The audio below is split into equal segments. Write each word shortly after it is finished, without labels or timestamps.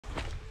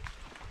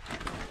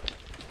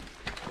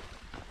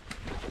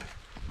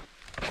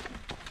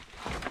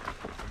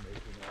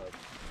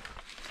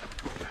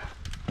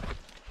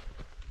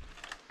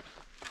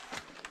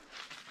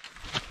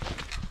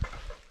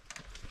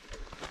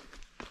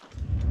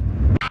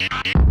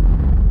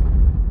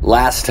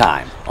Last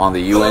time on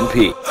the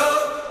UNP.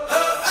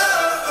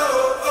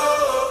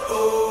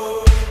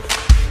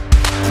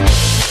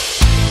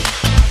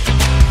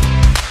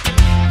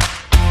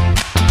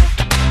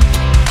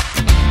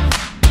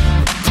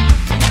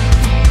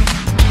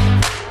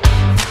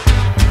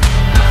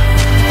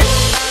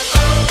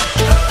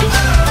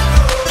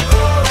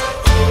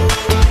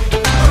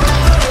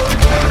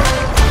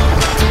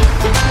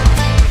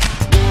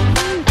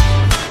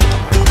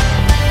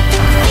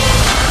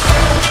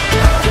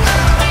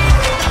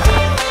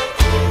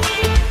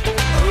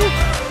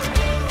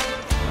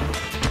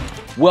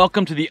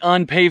 Welcome to the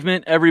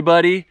Unpavement,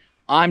 everybody.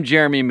 I'm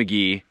Jeremy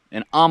McGhee,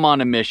 and I'm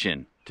on a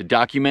mission to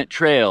document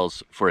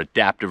trails for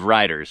adaptive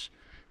riders.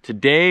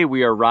 Today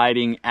we are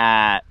riding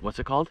at, what's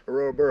it called?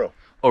 Arroyo Burro.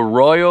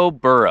 Arroyo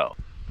Burro.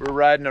 We're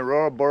riding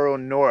Arroyo Burro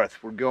north.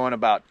 We're going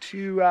about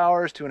 2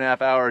 hours,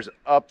 2.5 hours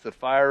up the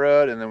fire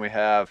road, and then we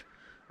have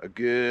a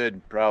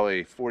good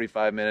probably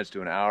 45 minutes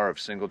to an hour of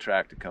single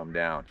track to come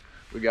down.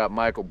 We got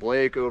Michael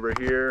Blake over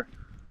here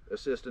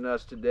assisting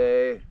us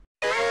today.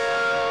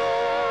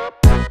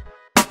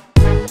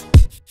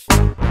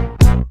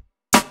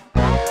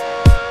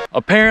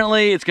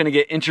 Apparently it's going to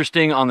get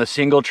interesting on the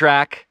single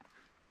track.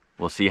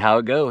 We'll see how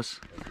it goes.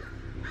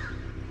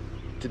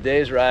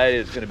 Today's ride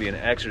is going to be an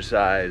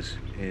exercise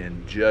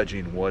in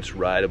judging what's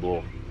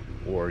rideable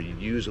or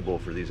usable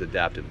for these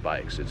adaptive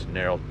bikes. It's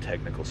narrow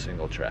technical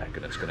single track,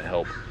 and it's going to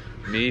help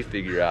me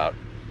figure out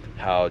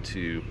how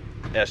to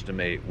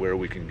estimate where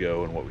we can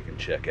go and what we can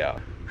check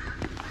out.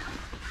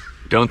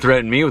 Don't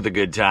threaten me with a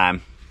good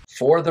time.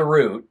 For the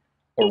route,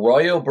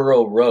 Arroyo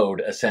Burro Road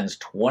ascends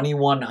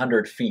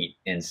 2,100 feet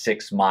in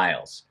 6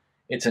 miles.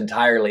 It's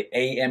entirely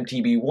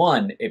aMTB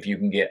 1 if you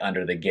can get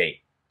under the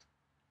gate.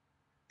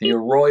 The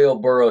Arroyo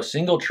Burro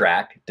single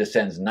track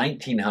descends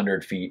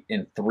 1,900 feet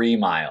in 3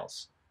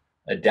 miles.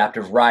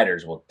 Adaptive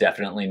riders will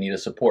definitely need a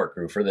support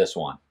crew for this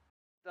one.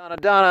 Dun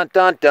dun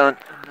dun dun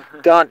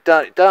dun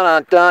dun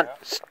dun dun.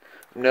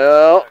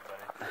 No.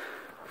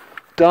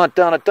 Dun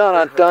dun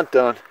dun dun dun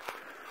dun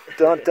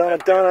dun dun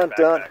dun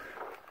dun.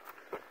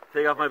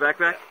 Take off my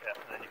backpack? Yeah,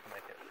 then you can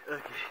make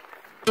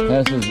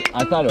it. Okay.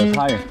 I thought it was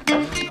higher.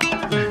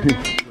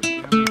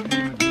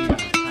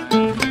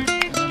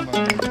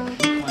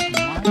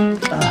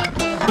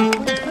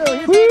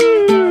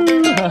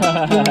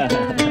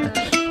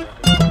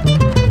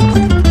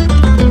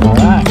 All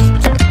right.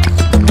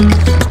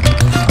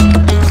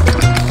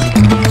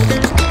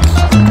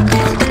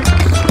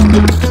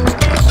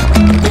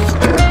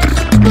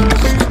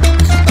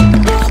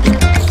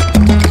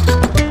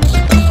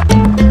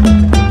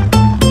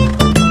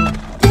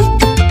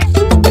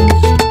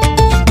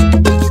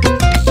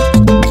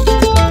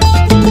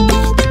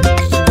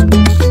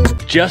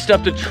 Just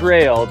up the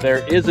trail,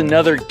 there is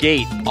another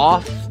gate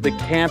off the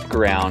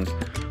campground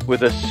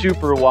with a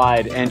super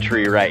wide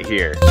entry right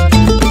here.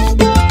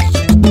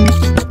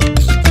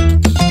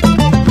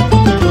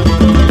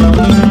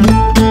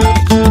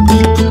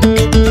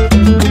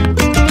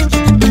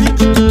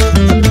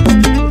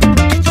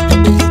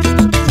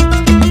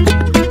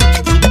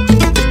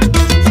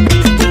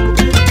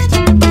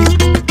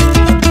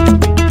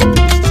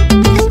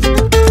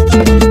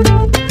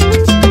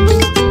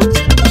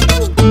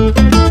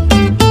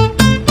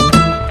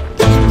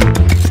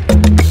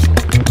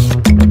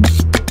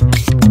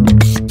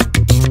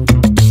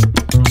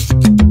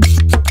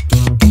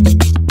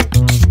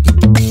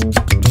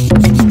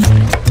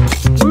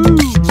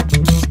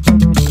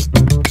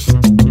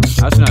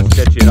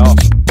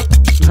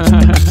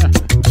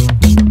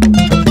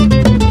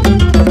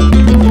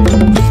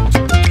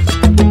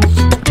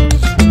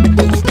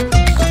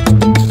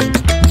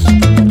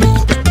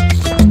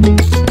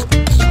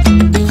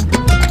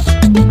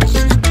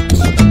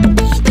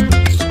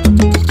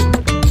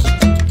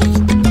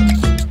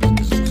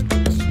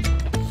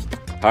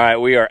 All right,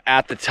 we are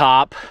at the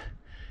top,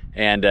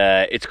 and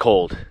it's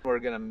cold. We're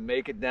gonna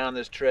make it down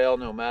this trail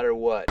no matter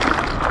what.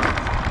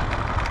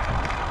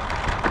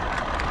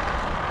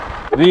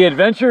 The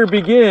adventure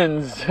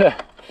begins.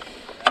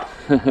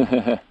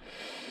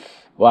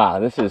 Wow,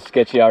 this is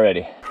sketchy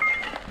already.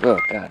 Oh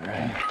God,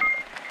 right.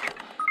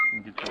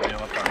 You can get your wheel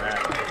up on that.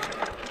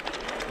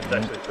 It's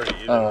actually pretty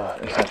easy. Oh,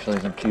 this actually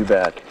isn't too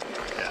bad.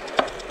 Yeah.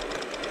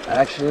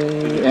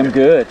 Actually, I'm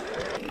good.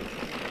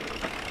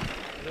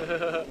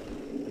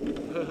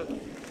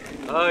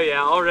 Oh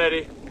yeah,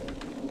 already.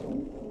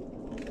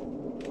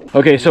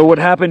 Okay, so what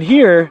happened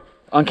here,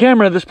 on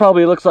camera this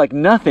probably looks like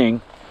nothing,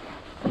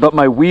 but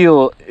my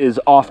wheel is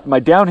off, my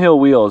downhill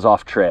wheel is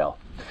off trail.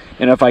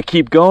 And if I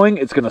keep going,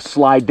 it's gonna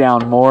slide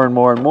down more and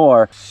more and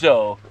more.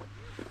 So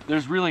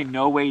there's really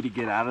no way to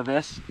get out of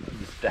this,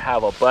 just to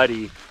have a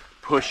buddy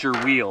push your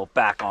wheel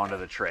back onto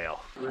the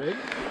trail. Ready?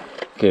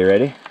 Okay,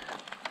 ready?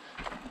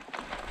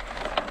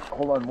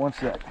 Hold on one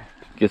sec.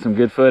 Get some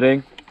good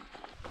footing.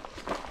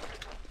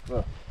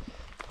 Look.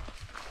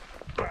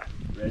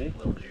 Ready?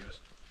 Little juice.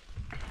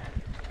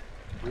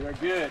 We are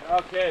good.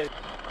 Okay.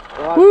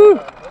 Woo!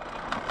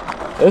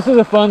 This is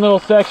a fun little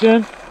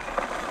section.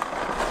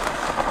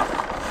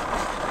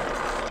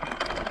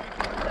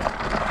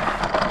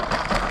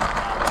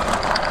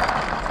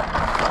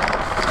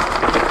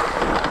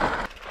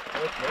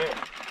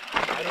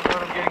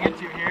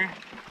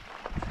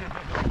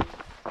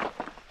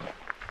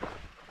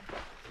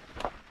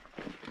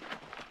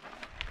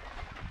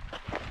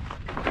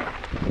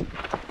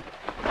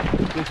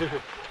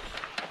 Good.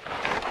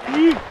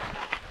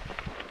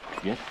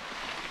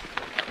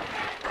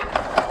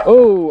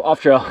 Oh,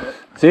 off trail.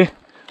 See?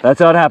 That's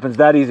how it happens,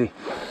 that easy.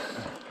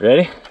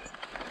 Ready?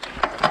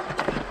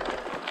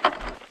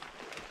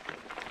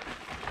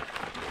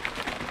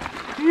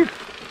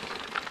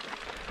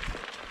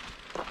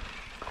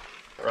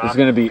 This is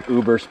gonna be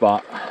uber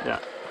spot. Yeah.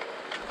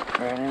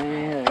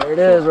 There it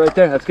is, right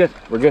there. That's good.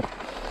 We're good.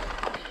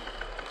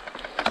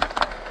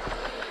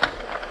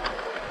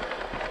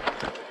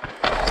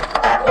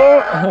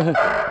 Oh.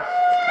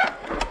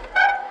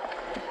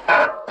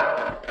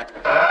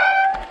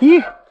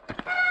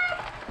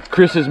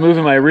 Chris is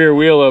moving my rear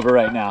wheel over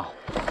right now.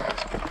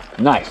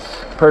 Nice.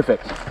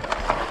 Perfect.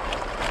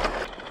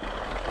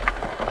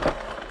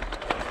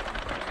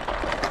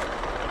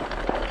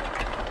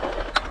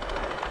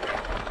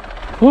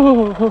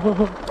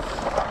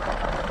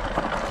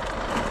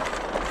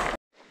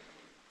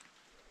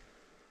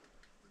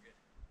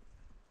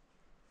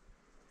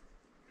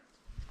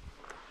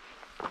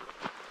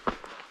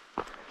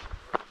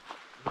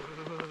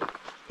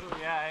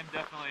 Yeah, I'm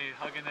definitely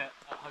hugging the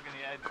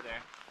edge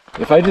there.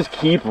 If I just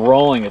keep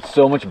rolling, it's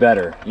so much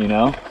better, you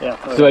know? Yeah.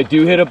 So I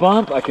do hit a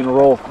bump, I can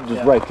roll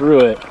just right through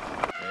it. Ready?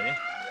 Yeah.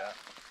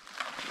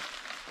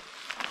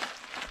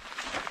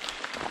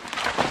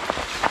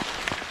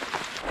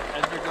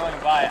 As we're going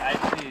by, I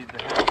see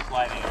the hill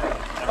sliding.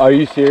 Are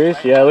you serious?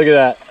 Right? Yeah, look at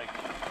that. Like,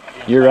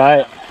 You're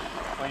right.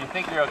 When you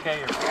think you're okay,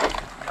 you're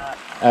not.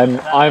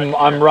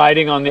 I'm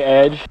riding on the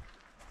edge.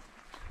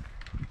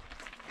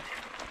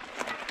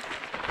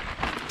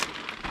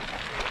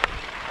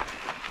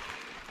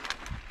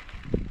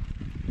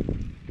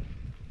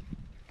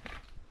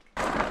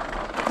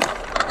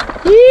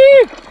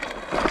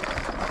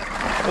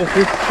 This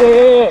is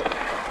sick.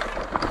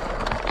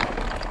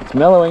 It's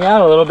mellowing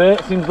out a little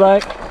bit, seems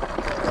like.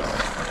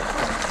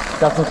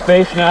 Got some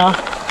space now.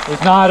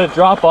 It's not a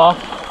drop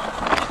off.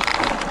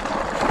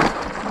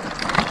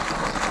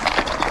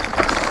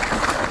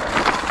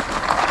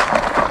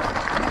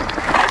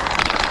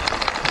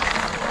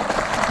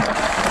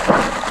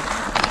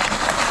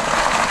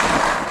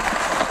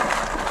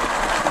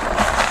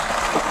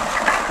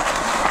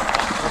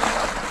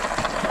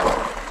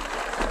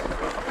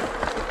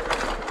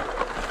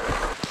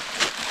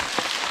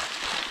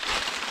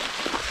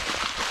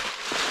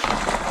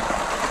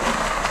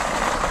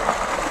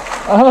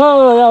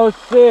 Oh, that was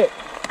sick.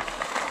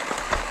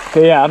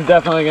 Okay, yeah, I'm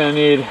definitely gonna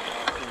need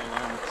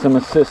some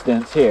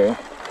assistance here.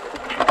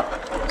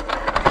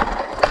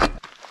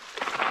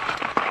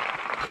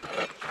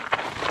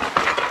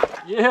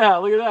 Yeah,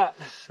 look at that.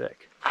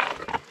 Sick.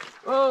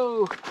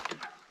 Oh.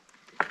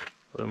 A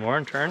little more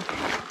and turn.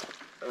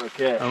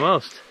 Okay.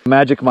 Almost.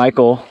 Magic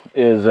Michael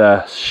is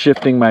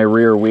shifting my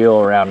rear wheel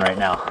around right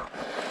now.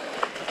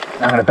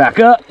 I'm gonna back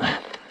up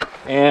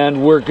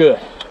and we're good.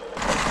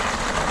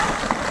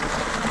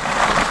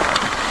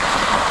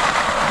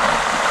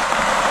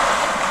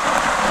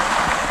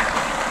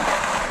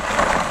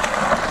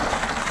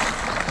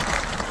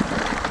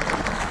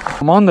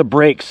 I'm on the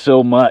brakes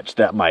so much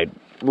that my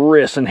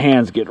wrists and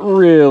hands get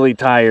really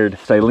tired.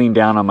 So I lean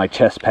down on my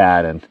chest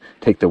pad and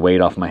take the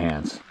weight off my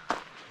hands.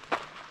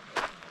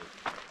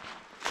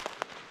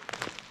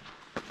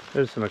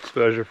 There's some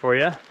exposure for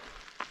you.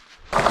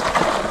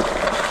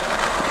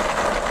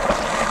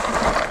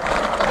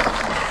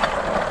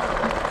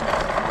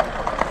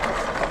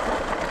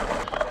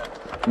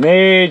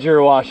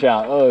 Major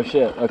washout. Oh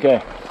shit,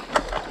 okay.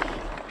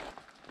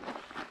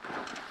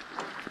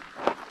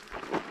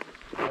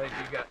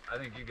 I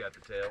think you got the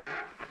tail.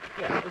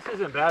 Yeah, this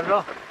isn't bad at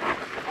all.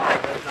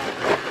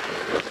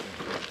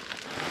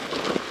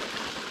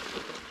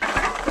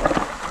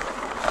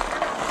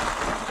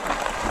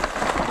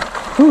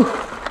 Whew.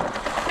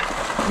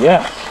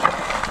 Yes.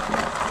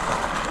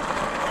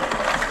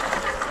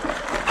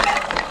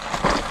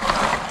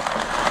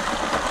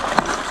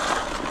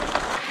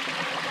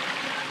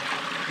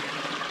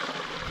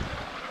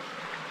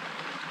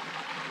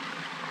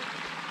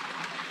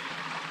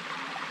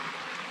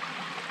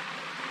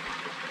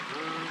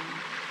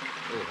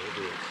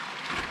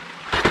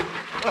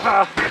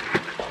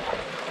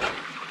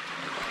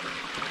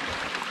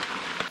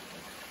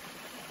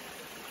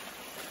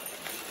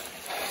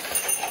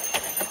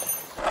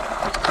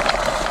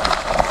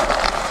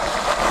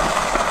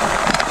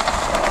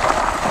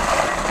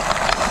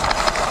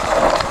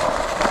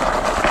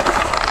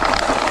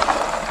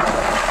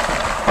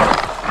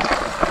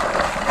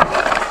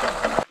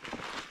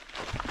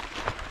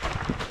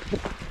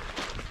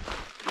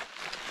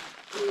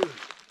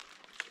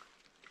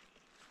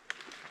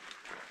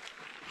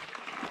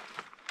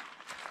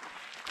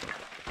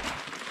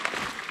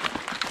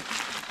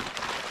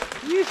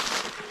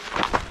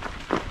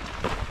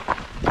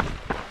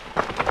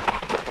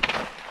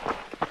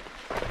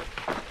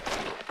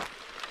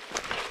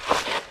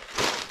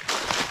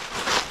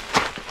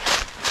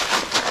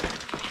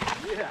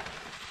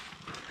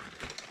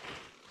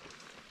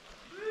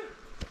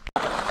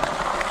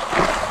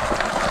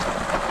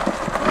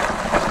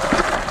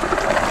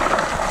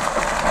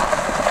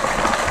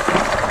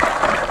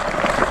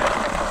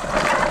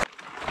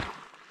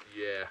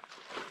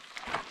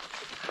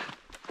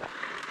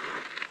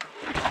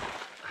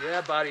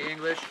 body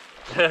English.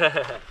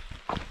 Yeah.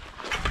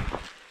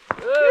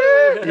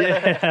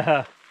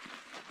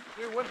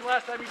 Dude, when's the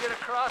last time you did a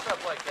cross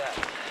up like that?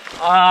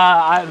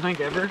 I don't think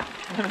ever.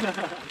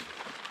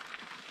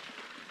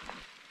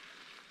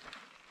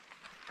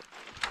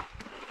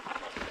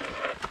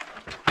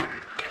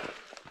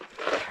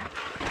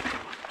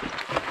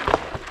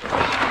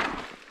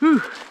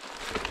 Whew.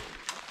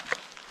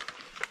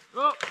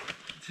 Oh.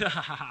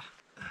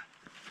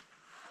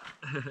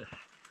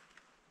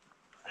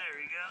 There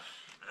we go.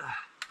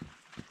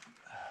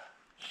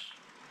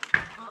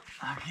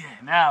 Okay,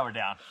 now we're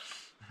down.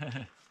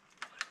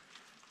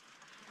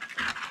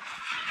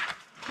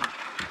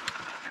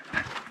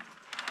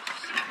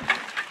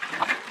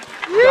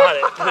 Got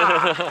it.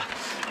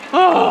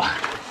 Oh.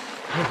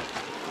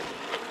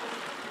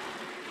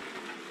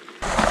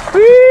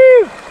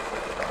 Woo.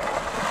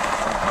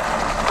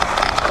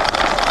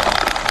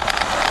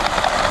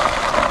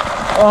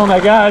 Oh my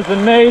God, it's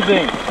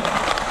amazing.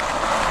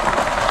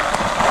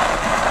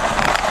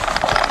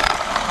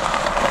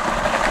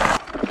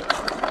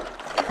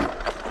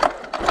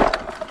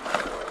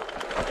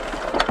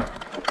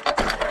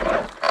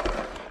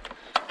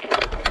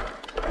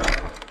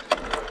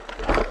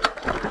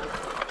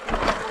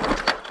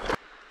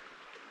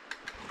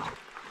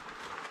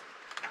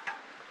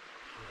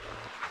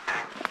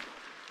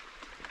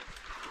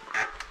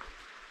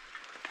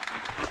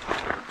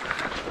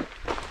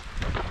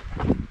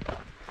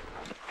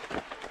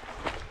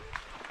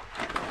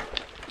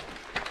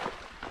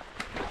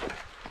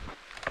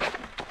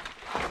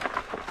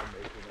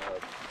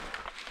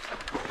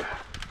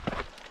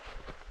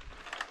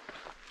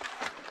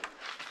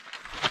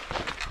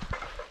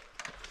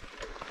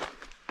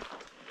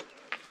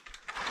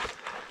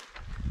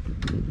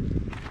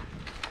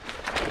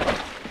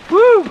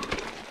 Woo!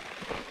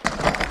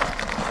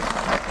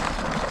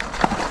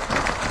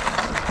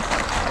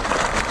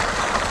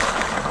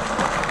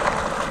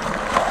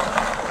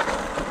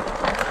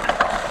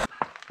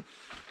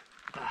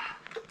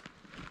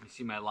 You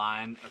see my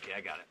line? Okay, I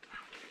got it.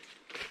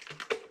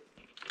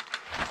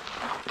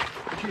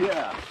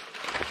 Yeah.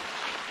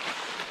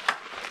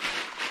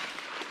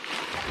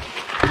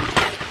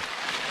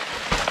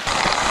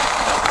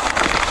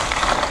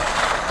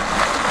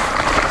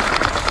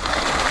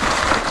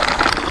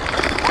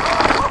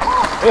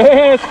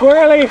 Hey,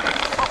 squirrely!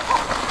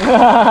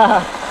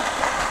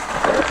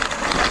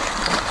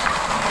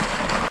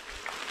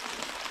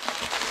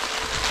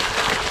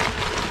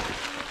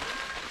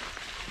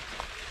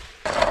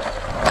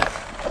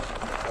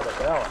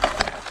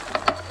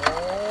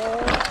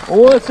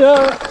 What's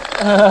up?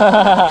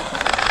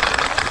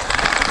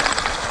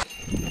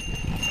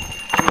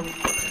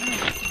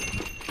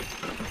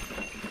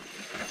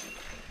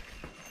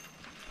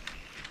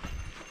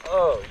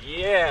 Oh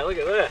yeah, look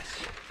at this.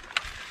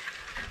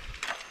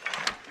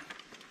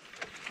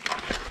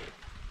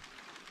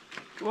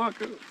 Come on,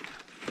 go.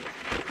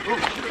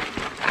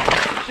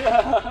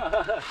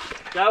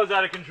 That was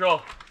out of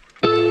control.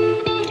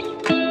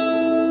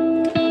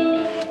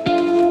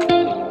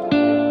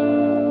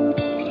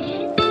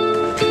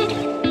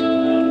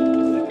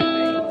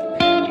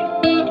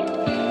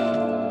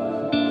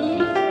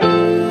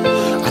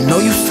 I know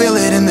you feel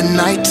it in the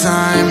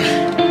nighttime,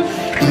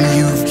 and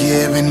you've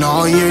given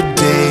all your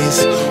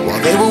days while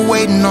they were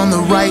waiting on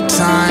the right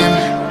time.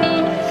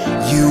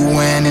 You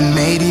went and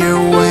made your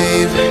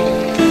wave.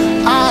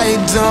 I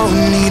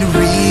don't need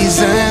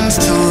reasons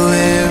to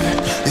live.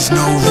 There's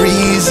no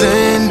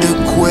reason to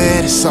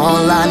quit, it's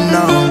all I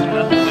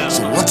know.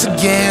 So once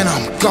again,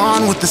 I'm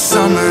gone with the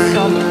summer.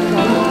 Yeah.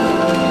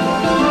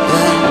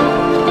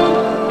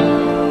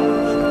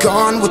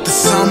 Gone with the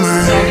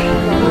summer.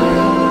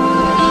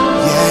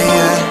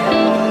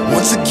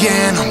 Once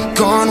again, I'm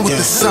gone with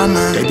the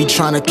summer. They be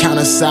trying to count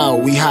us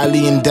out, we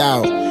highly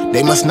endowed.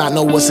 They must not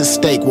know what's at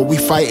stake, what we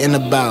fighting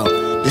about.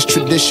 This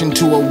tradition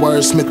to a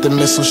wordsmith, the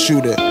missile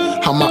shooter.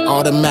 I'm my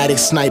automatic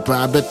sniper,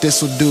 I bet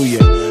this'll do ya.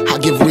 I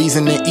give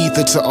reason and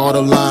ether to all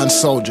the line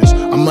soldiers.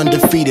 I'm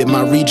undefeated,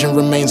 my region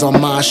remains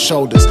on my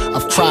shoulders.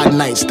 I've cried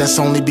nights, that's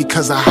only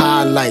because of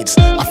highlights.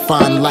 I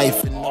find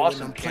life in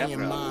Awesome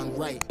campground.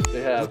 Right.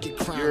 They have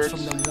yurts,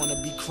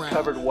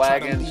 covered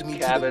wagons,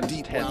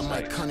 cabins, tent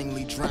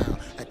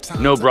sites.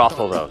 No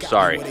brothel though,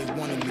 sorry.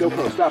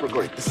 GoPro, stop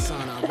recording.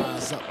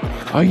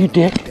 Oh, you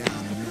dick.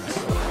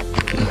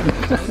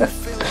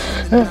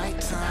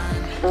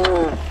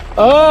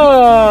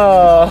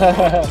 Oh!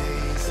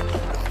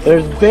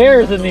 There's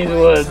bears in these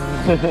woods.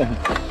 A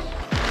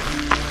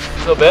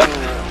little bit.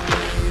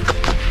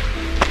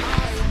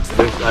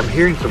 I'm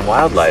hearing some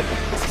wildlife.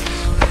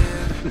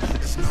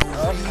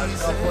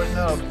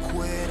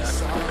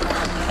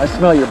 I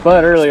smell your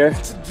butt earlier.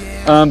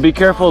 Be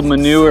careful of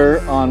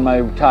manure on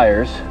my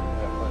tires.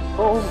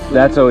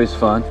 That's always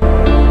fun.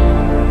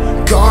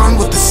 Gone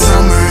with the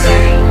summer.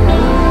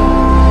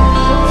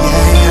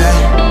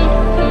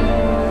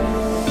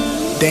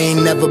 They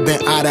ain't never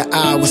been eye to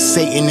eye with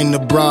Satan in the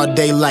broad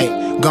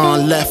daylight.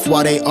 Gone left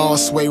while they all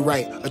sway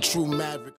right. A true maverick.